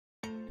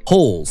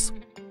Holes.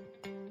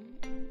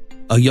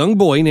 A young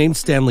boy named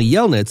Stanley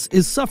Yelnats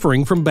is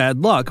suffering from bad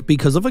luck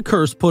because of a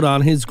curse put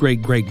on his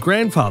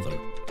great-great-grandfather.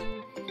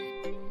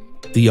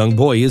 The young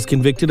boy is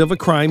convicted of a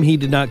crime he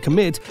did not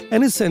commit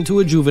and is sent to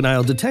a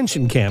juvenile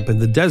detention camp in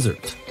the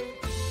desert.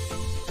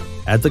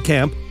 At the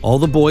camp, all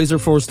the boys are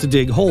forced to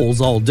dig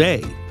holes all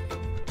day.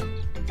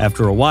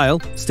 After a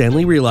while,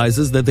 Stanley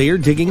realizes that they are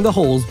digging the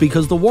holes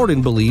because the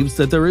warden believes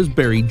that there is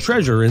buried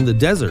treasure in the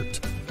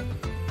desert.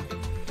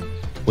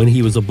 When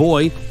he was a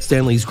boy,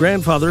 Stanley's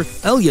grandfather,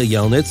 Elia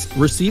Yelnats,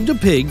 received a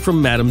pig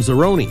from Madame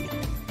Zeroni.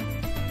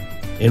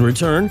 In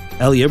return,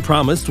 Elia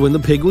promised when the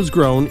pig was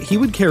grown he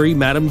would carry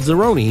Madame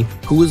Zeroni,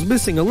 who was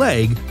missing a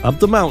leg, up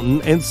the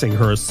mountain and sing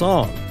her a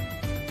song.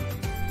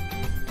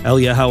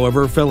 Elia,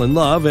 however, fell in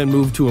love and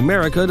moved to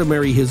America to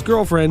marry his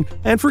girlfriend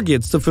and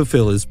forgets to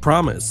fulfill his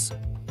promise.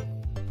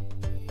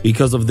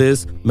 Because of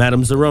this,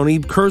 Madame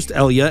Zeroni cursed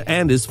Elia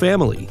and his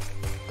family.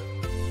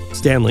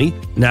 Stanley,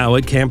 now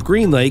at Camp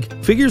Green Lake,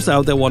 figures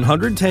out that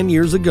 110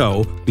 years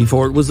ago,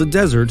 before it was a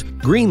desert,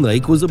 Green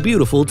Lake was a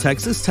beautiful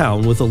Texas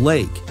town with a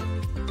lake.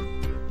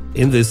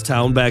 In this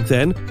town back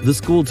then, the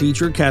school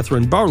teacher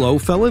Catherine Barlow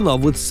fell in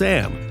love with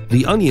Sam,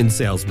 the onion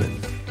salesman.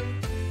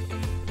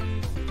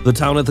 The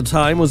town at the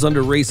time was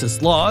under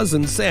racist laws,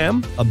 and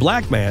Sam, a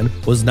black man,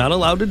 was not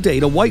allowed to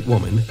date a white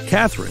woman,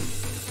 Catherine.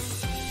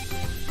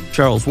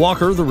 Charles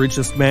Walker, the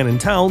richest man in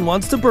town,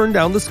 wants to burn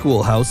down the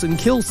schoolhouse and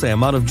kill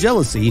Sam out of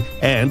jealousy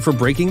and for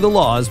breaking the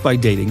laws by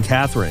dating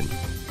Catherine.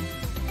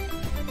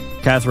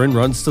 Catherine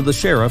runs to the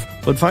sheriff,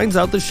 but finds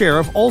out the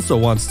sheriff also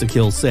wants to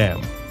kill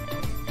Sam.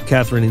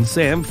 Catherine and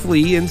Sam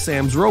flee in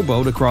Sam's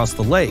rowboat across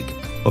the lake,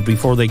 but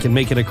before they can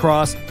make it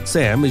across,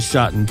 Sam is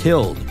shot and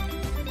killed.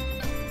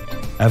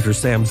 After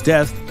Sam's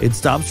death, it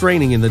stops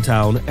raining in the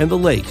town and the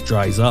lake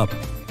dries up.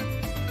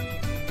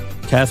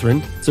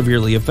 Catherine,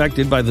 severely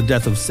affected by the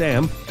death of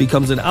Sam,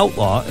 becomes an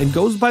outlaw and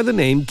goes by the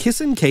name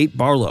Kissin' Kate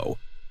Barlow.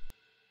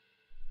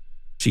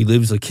 She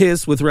lives a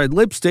kiss with red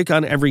lipstick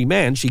on every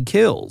man she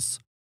kills.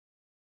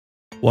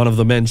 One of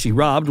the men she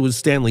robbed was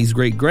Stanley's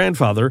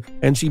great-grandfather,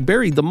 and she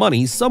buried the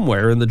money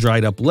somewhere in the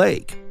dried-up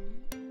lake.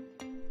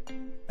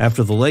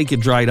 After the lake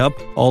had dried up,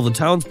 all the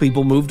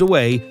townspeople moved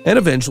away, and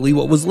eventually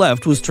what was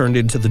left was turned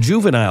into the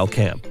juvenile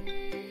camp.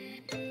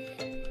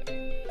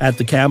 At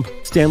the camp,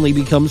 Stanley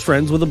becomes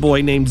friends with a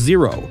boy named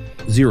Zero.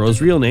 Zero's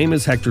real name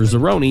is Hector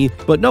Zeroni,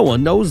 but no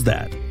one knows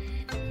that.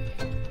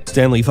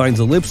 Stanley finds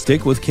a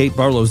lipstick with Kate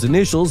Barlow's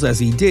initials as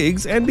he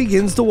digs and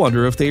begins to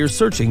wonder if they are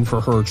searching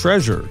for her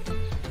treasure.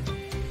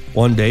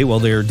 One day while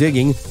they are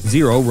digging,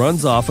 Zero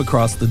runs off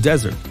across the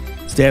desert.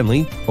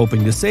 Stanley,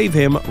 hoping to save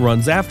him,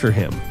 runs after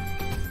him.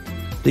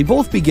 They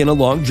both begin a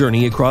long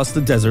journey across the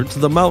desert to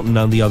the mountain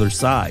on the other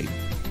side.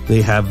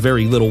 They have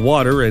very little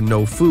water and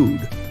no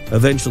food.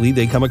 Eventually,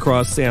 they come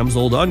across Sam's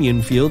old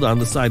onion field on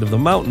the side of the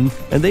mountain,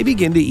 and they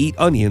begin to eat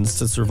onions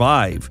to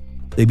survive.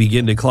 They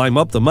begin to climb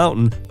up the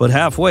mountain, but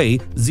halfway,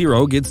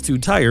 Zero gets too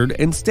tired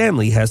and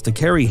Stanley has to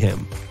carry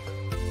him.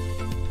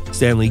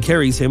 Stanley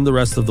carries him the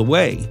rest of the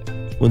way.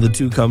 When the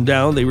two come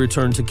down, they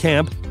return to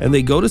camp, and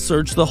they go to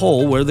search the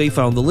hole where they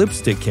found the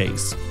lipstick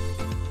case.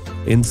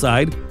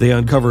 Inside, they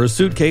uncover a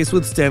suitcase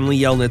with Stanley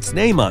Yelnats'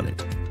 name on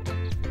it.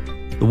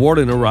 The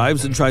warden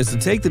arrives and tries to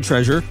take the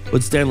treasure,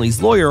 but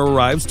Stanley's lawyer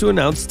arrives to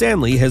announce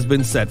Stanley has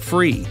been set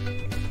free.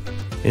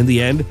 In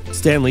the end,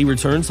 Stanley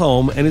returns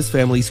home and his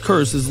family's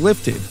curse is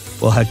lifted,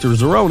 while Hector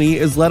Zeroni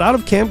is let out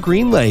of Camp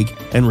Green Lake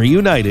and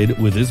reunited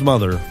with his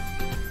mother.